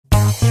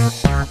Hey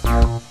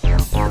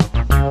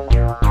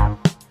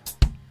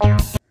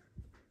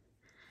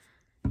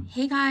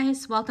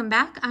guys, welcome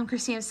back. I'm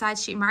Christina of Side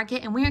Street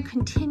Market, and we are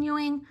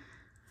continuing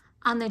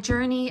on the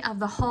journey of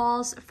the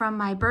hauls from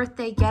my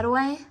birthday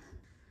getaway.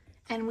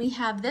 And we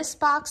have this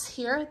box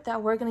here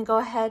that we're going to go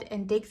ahead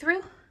and dig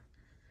through.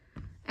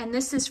 And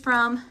this is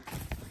from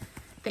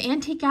the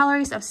Antique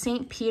Galleries of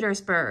St.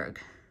 Petersburg.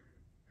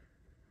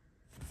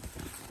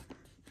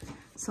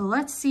 So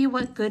let's see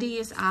what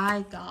goodies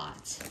I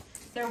got.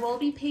 There will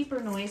be paper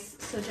noise,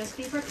 so just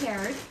be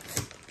prepared.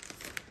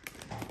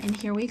 And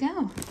here we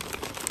go.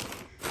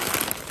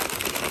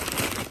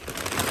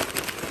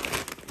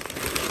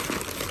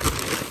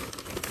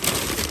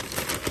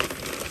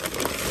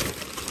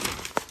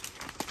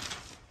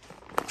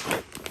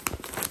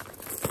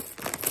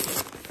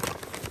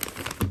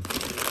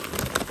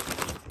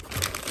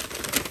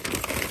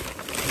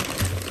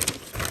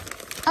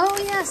 Oh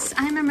yes,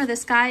 I remember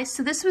this guy.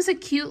 So this was a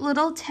cute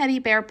little teddy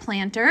bear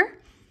planter,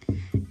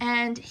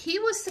 and he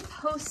was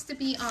supposed to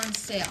be on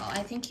sale.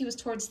 I think he was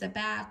towards the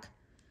back.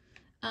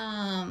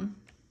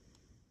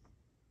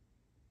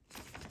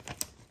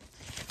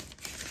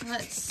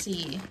 Let's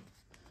see.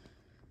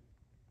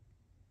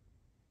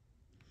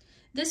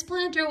 This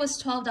planter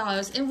was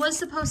 $12. It was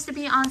supposed to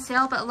be on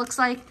sale, but it looks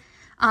like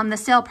the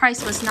sale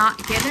price was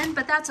not given,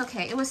 but that's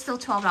okay. It was still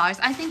 $12.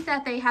 I think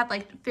that they had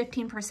like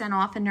 15%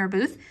 off in their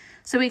booth.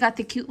 So we got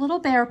the cute little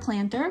bear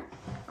planter.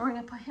 We're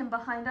gonna put him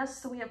behind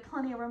us so we have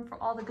plenty of room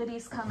for all the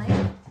goodies coming.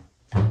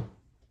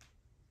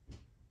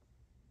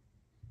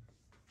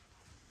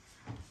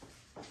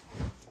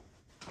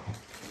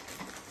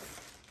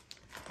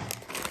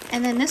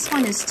 And then this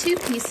one is 2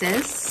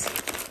 pieces.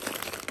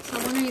 So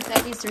I'm wondering if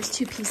that means there's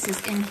 2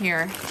 pieces in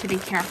here to be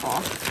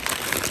careful.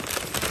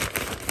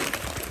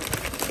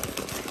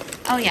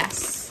 Oh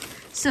yes.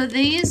 So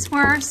these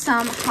were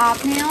some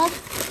hobnail.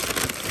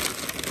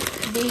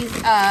 These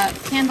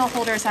candle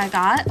holders I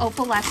got,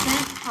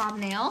 opalescent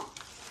hobnail.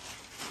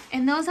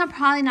 And those I'm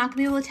probably not gonna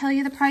be able to tell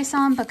you the price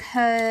on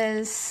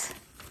because,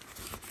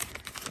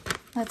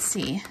 let's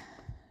see.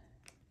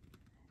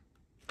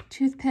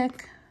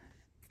 Toothpick,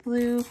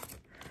 blue.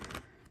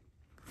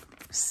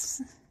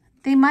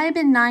 They might have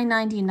been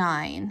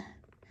 $9.99.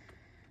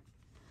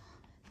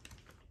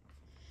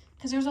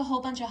 Because there's a whole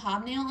bunch of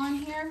hobnail on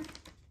here.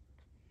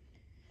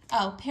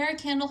 Oh, pair of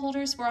candle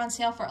holders were on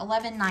sale for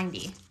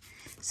 $11.90.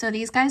 So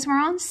these guys were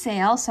on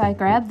sale, so I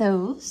grabbed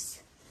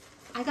those.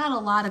 I got a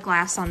lot of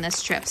glass on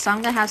this trip, so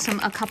I'm gonna have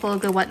a couple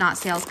of good whatnot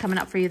sales coming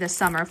up for you this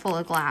summer, full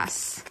of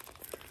glass.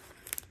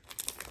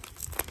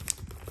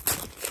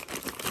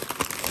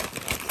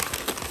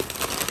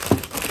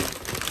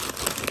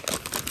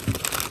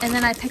 And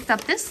then I picked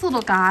up this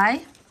little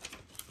guy,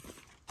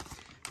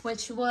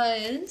 which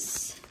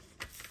was,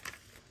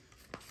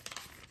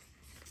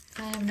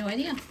 I have no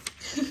idea.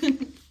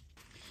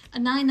 A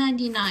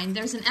 $9.99.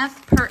 There's an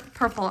F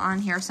purple on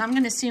here, so I'm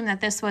going to assume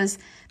that this was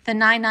the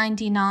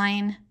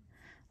 $9.99,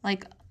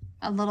 like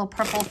a little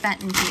purple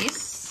Fenton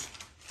piece.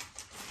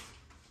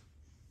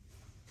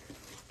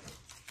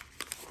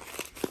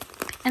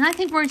 And I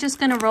think we're just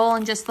going to roll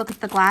and just look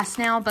at the glass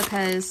now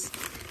because,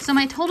 so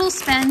my total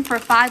spend for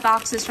 5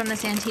 boxes from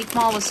this antique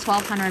mall was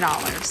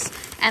 $1,200.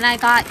 And I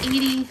got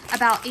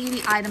about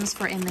 80 items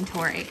for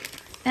inventory.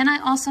 Then I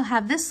also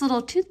have this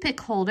little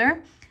toothpick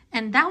holder.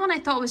 And that one I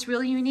thought was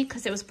really unique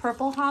because it was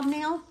purple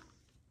hobnail.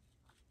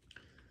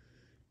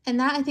 And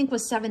that I think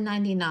was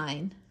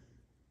 $7.99.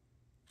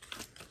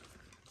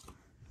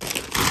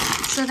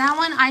 So that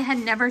one I had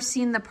never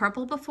seen the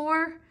purple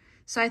before.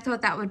 So I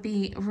thought that would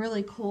be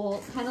really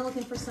cool. Kind of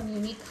looking for some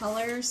unique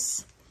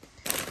colors.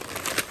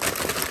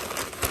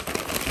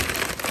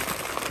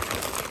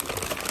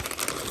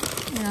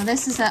 You know,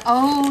 this is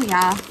oh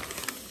yeah.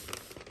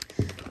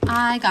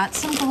 I got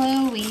some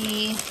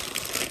glowy.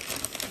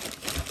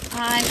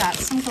 I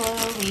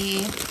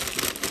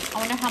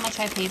wonder how much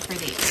I paid for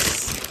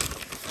these.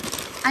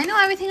 I know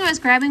everything I was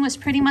grabbing was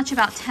pretty much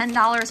about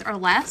 $10 or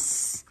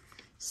less.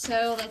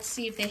 So let's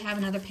see if they have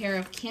another pair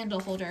of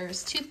candle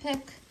holders.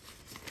 Toothpick,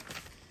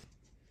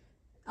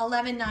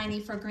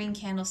 $11.90 for green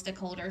candlestick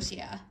holders,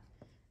 yeah.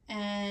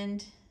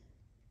 And,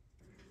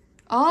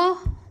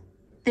 oh,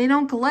 they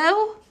don't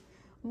glow?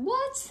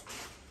 What?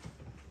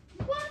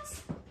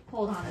 What?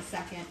 Hold on a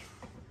second.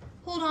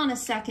 Hold on a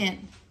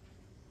second.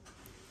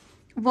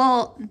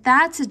 Well,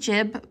 that's a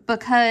jib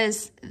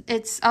because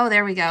it's, oh,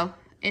 there we go.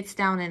 It's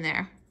down in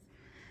there.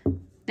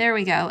 There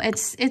we go.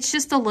 It's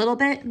just a little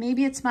bit.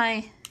 Maybe it's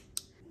my,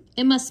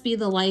 it must be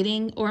the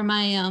lighting or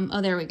my,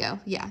 oh, there we go.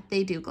 Yeah,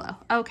 they do glow.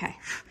 Okay.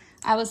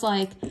 I was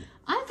like,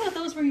 I thought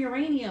those were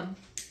uranium.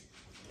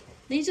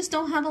 They just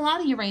don't have a lot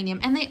of uranium.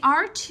 And they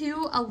are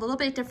a little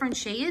bit different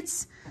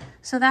shades.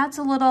 So that's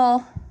a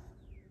little,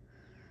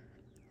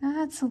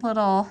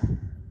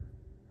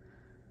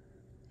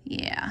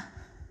 yeah.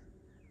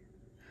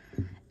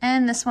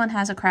 And this one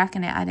has a crack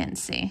in it I didn't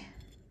see.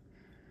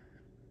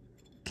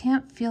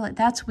 Can't feel it.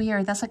 That's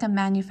weird. That's like a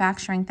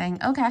manufacturing thing.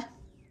 Okay.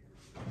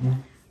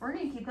 We're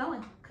going to keep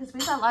going because we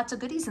got lots of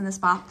goodies in this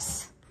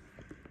box.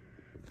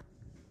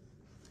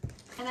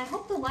 And I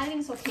hope the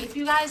lighting's okay for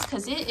you guys,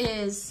 because it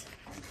is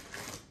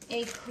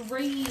a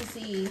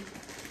crazy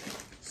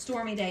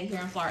stormy day here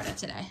in Florida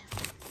today.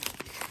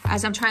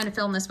 As I'm trying to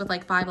film this with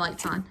like 5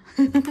 lights on.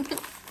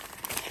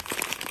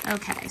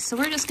 Okay, so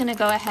we're just gonna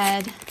go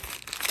ahead,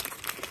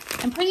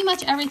 and pretty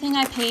much everything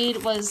I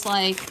paid was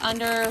like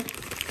under,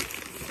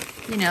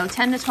 you know,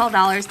 $10 to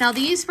 $12. Now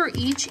these were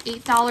each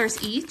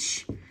 $8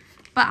 each,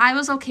 but I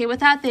was okay with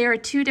that. They are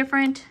 2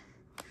 different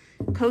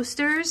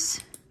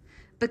coasters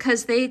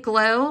because they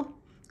glow.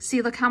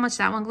 See, look how much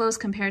that one glows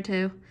compared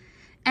to,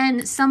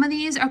 and some of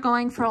these are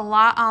going for a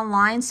lot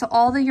online. So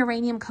all the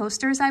uranium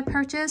coasters I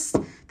purchased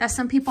that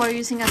some people are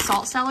using as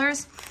salt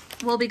cellars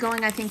will be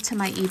going, I think, to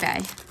my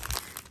eBay.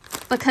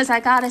 Because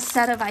I got a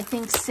set of, I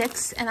think,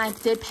 6, and I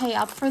did pay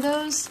up for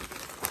those.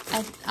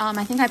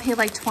 I think I paid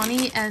like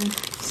 20, and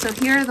so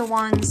here are the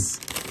ones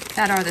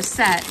that are the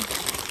set.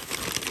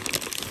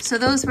 So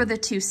those were the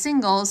 2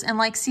 singles, and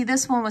like, see,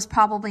 this one was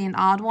probably an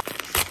odd one.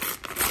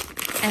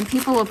 And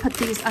people will put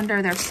these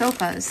under their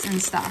sofas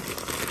and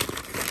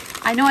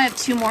stuff. I know I have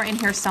 2 more in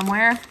here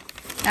somewhere.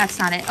 That's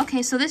not it.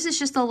 Okay, so this is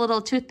just a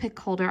little toothpick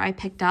holder I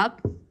picked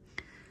up.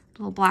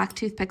 Little black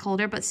toothpick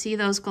holder, but see,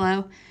 those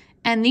glow.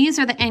 And these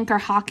are the Anchor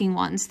Hawking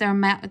ones. They're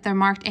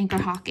marked Anchor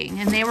Hawking,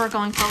 and they were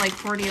going for like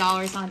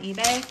 $40 on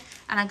eBay,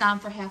 and I got them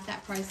for half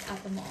that price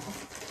at the mall.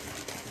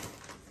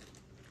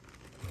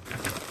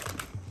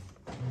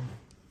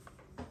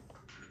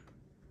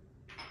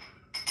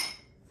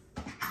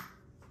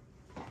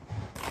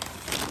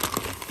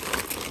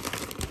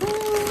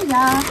 Ooh,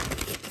 yeah.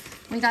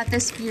 We got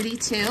this beauty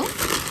too.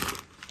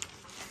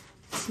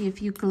 See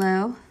if you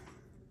glow.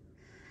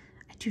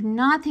 I do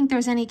not think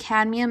there's any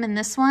cadmium in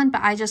this one,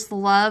 but I just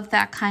love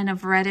that kind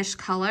of reddish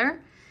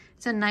color.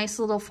 It's a nice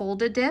little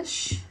folded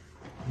dish.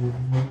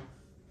 And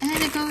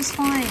it goes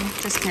flying.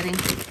 Just kidding.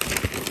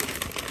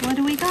 What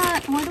do we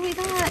got? What do we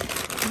got?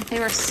 They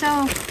were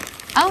so...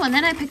 Oh, and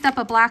then I picked up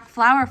a black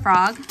flower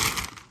frog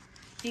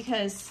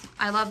because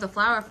I love the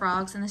flower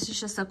frogs, and this is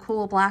just a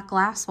cool black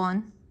glass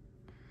one.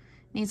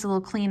 Needs a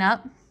little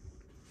cleanup.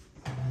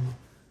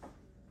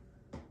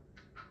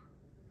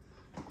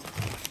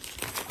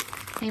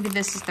 Maybe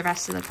this is the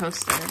rest of the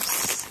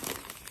coasters.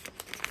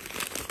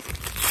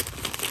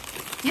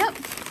 Yep,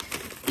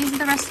 these are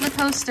the rest of the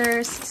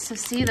coasters. So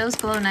see, those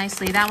glow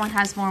nicely. That one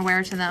has more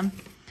wear to them.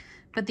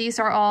 But these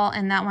are all,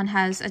 and that one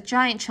has a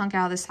giant chunk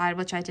out of the side,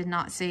 which I did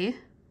not see.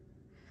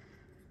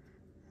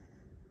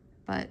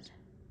 But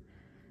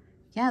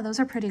yeah, those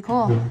are pretty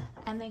cool.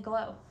 And they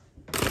glow.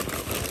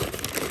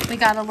 We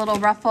got a little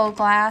ruffle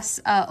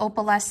glass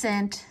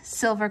opalescent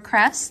silver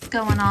crest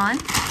going on.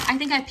 I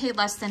think I paid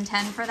less than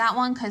 10 for that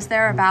one because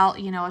they're about,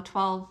 you know, a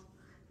 12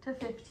 to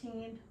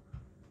 15.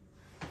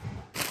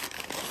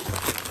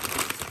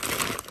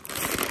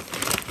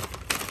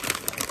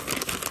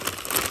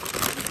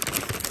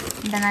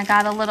 And then I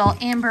got a little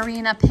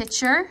Amberina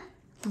pitcher.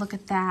 Look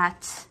at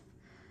that.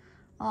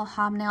 A little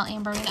hobnail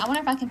Amberina. I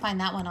wonder if I can find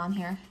that one on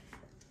here.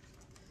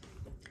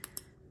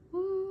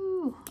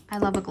 Ooh, I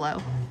love a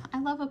glow. I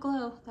love a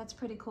glow. That's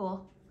pretty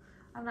cool.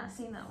 I've not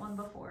seen that one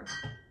before.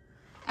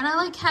 And I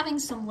like having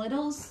some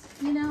littles,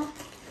 you know.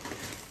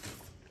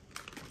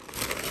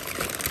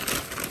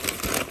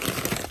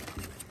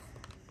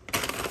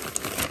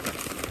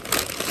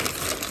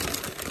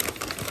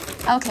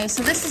 Okay,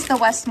 so this is the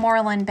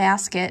Westmoreland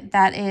basket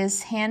that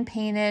is hand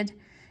painted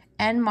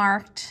and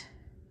marked.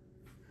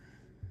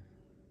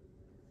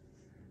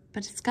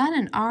 But it's got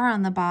an R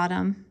on the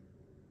bottom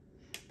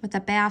with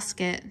a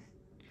basket.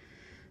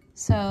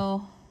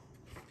 So,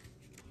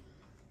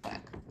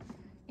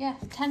 yeah,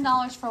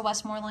 $10 for a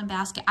Westmoreland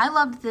basket. I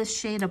love this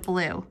shade of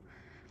blue.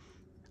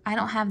 I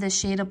don't have this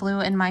shade of blue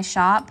in my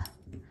shop.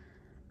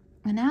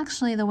 And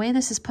actually, the way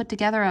this is put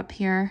together up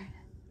here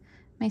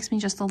makes me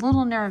just a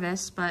little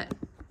nervous, but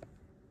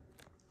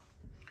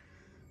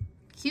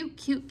cute,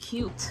 cute,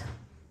 cute.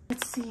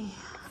 Let's see.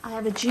 I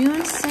have a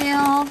June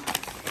sale.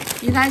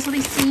 You guys will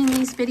be seeing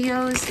these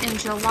videos in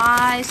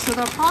July, so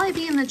they'll probably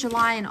be in the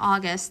July and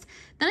August.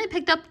 Then I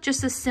picked up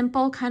just a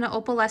simple kind of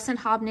opalescent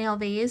hobnail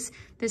vase.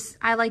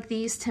 I like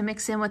these to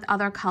mix in with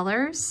other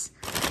colors.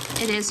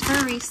 It is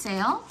for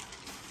resale.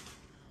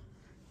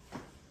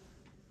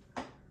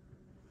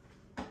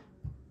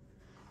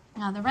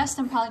 Now the rest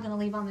I'm probably going to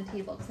leave on the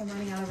table because I'm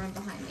running out of room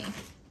behind me.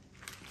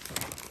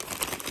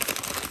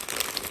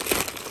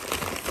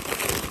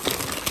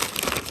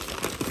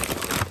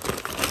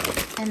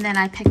 And then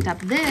I picked up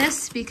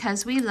this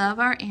because we love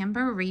our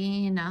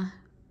Amberina.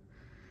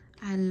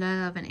 I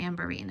love an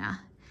Amberina.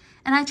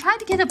 And I tried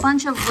to get a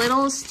bunch of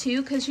littles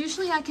too, because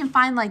usually I can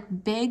find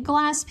like big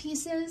glass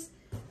pieces.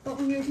 But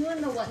when you're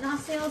doing the whatnot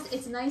sales,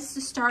 it's nice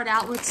to start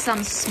out with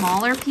some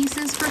smaller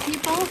pieces for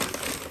people.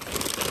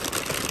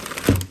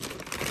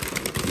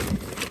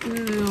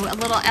 Ooh, a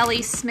little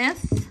Ellie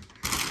Smith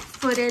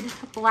footed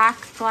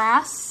black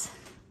glass.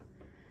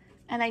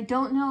 And I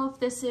don't know if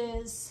this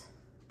is,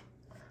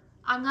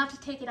 I'm gonna have to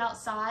take it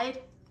outside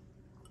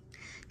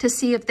to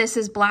see if this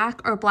is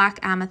black or black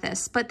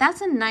amethyst. But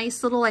that's a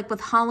nice little, like with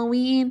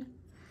Halloween,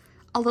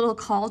 a little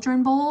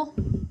cauldron bowl.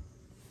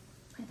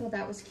 thought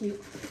that was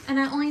cute. And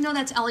I only know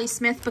that's Ellie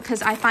Smith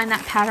because I find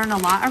that pattern a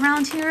lot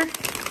around here.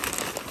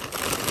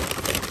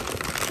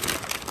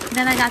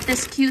 Then I got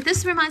this cute,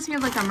 this reminds me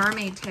of like a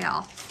mermaid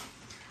tail.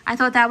 I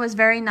thought that was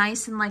very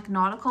nice and like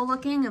nautical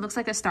looking. It looks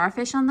like a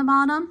starfish on the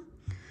bottom.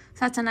 So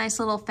that's a nice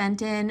little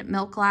Fenton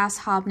milk glass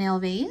hobnail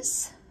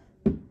vase.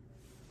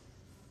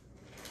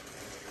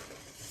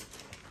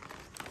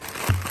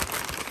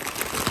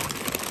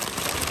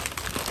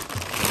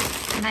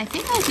 And I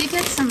think I did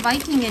get some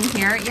Viking in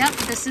here. Yep,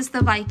 this is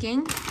the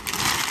Viking.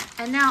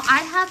 And now I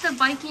have the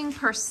Viking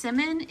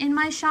persimmon in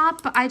my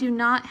shop, but I do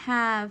not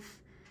have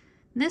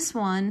this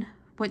one,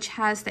 which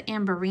has the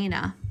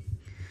Amberina.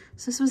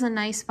 So this was a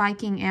nice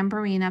Viking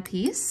Amberina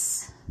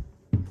piece.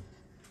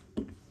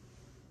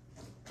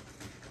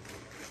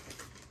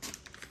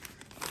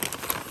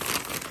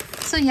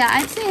 So yeah,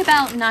 I'd say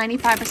about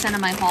 95%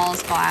 of my haul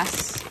is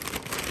glass.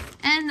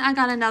 And I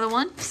got another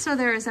one, so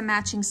there is a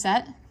matching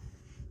set.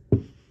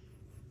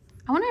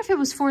 I wonder if it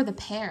was for the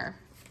pair.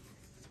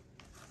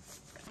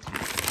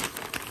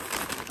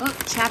 Oh,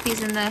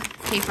 Chappie's in the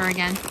paper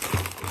again.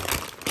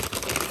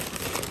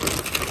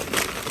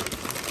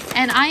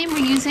 And I am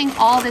reusing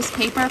all this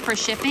paper for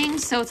shipping,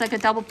 so it's like a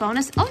double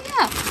bonus. Oh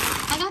yeah,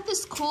 I got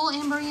this cool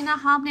Amberina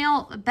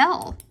hobnail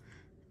bell.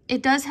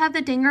 It does have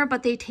the dinger,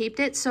 but they taped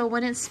it so it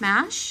wouldn't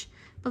smash.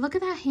 But look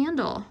at that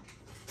handle.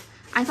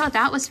 I thought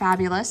that was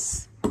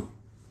fabulous.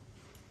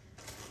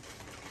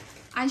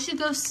 I should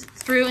go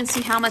through and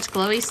see how much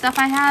glowy stuff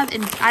I have,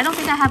 and I don't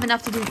think I have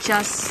enough to do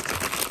just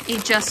a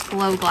Just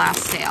Glow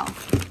glass sale.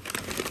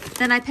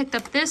 Then I picked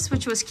up this,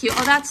 which was cute.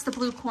 Oh, that's the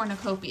blue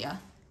cornucopia.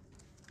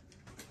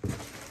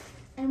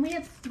 And we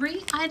have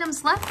 3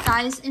 items left,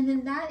 guys, and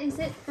then that is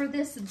it for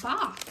this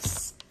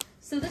box.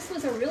 So this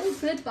was a really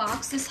good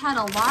box. This had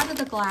a lot of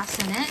the glass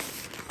in it.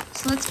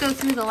 So let's go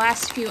through the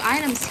last few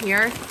items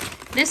here.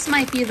 This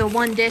might be the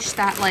one dish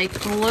that like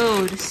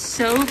glowed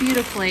so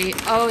beautifully.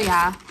 Oh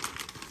yeah.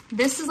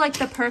 This is like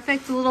the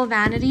perfect little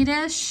vanity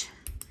dish.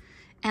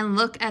 And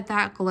look at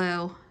that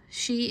glow.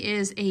 She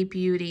is a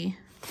beauty.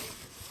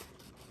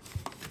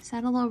 Is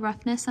that a little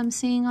roughness I'm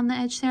seeing on the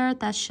edge there?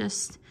 That's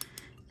just,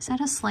 is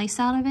that a slice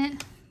out of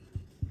it?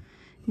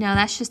 No,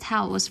 that's just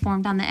how it was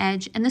formed on the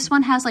edge. And this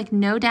one has like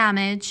no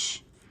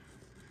damage,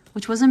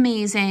 which was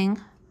amazing.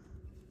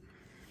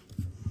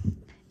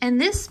 And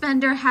this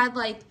vendor had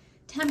like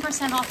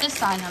 10% off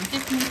this item,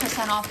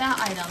 15% off that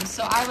item.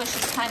 So I was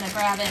just kind of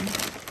grabbing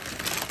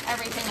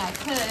everything I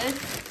could.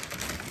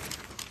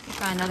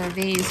 Got another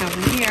vase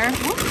over here.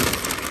 Whoop.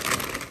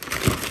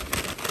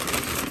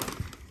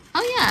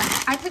 Oh yeah,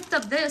 I picked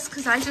up this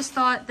because I just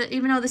thought that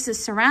even though this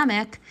is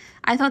ceramic,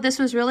 I thought this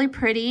was really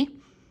pretty.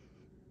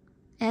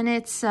 And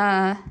it's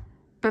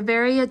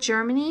Bavaria,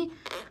 Germany.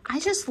 I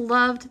just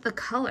loved the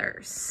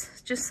colors.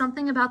 Just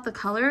something about the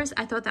colors.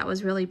 I thought that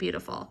was really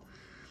beautiful.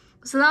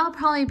 So that'll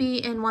probably be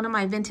in one of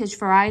my vintage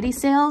variety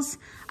sales.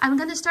 I'm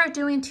gonna start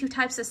doing 2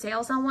 types of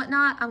sales on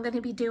Whatnot. I'm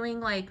gonna be doing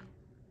like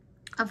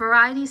a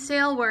variety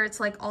sale where it's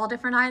like all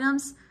different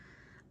items,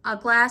 a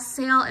glass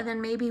sale, and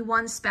then maybe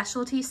 1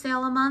 specialty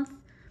sale a month.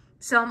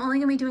 So I'm only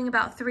gonna be doing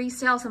about 3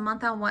 sales a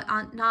month on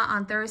Whatnot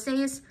on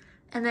Thursdays.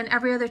 And then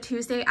every other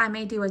Tuesday, I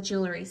may do a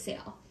jewelry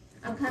sale.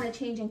 I'm kind of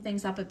changing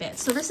things up a bit.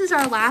 So this is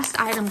our last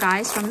item,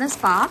 guys, from this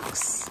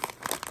box.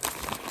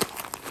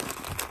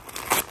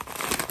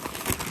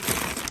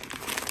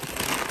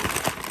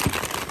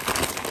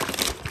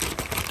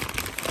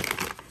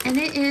 And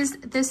it is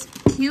this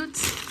cute,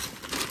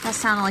 that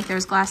sounded like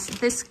there's glass,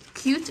 this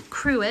cute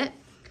cruet.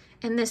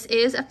 And this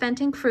is a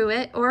Fenton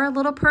cruet or a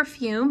little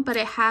perfume, but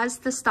it has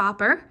the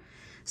stopper.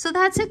 So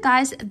that's it,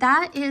 guys.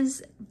 That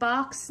is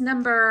box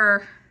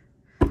number,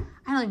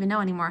 I don't even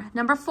know anymore,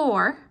 number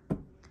 4.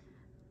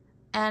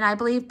 And I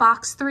believe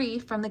box 3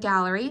 from the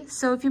gallery.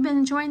 So if you've been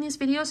enjoying these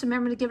videos,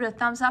 remember to give it a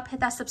thumbs up, hit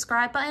that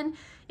subscribe button.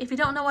 If you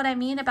don't know what I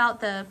mean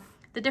about the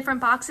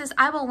different boxes,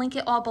 I will link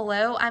it all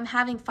below. I'm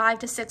having 5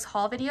 to 6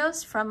 haul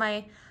videos from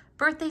my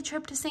birthday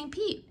trip to St.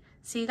 Pete.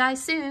 See you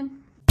guys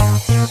soon.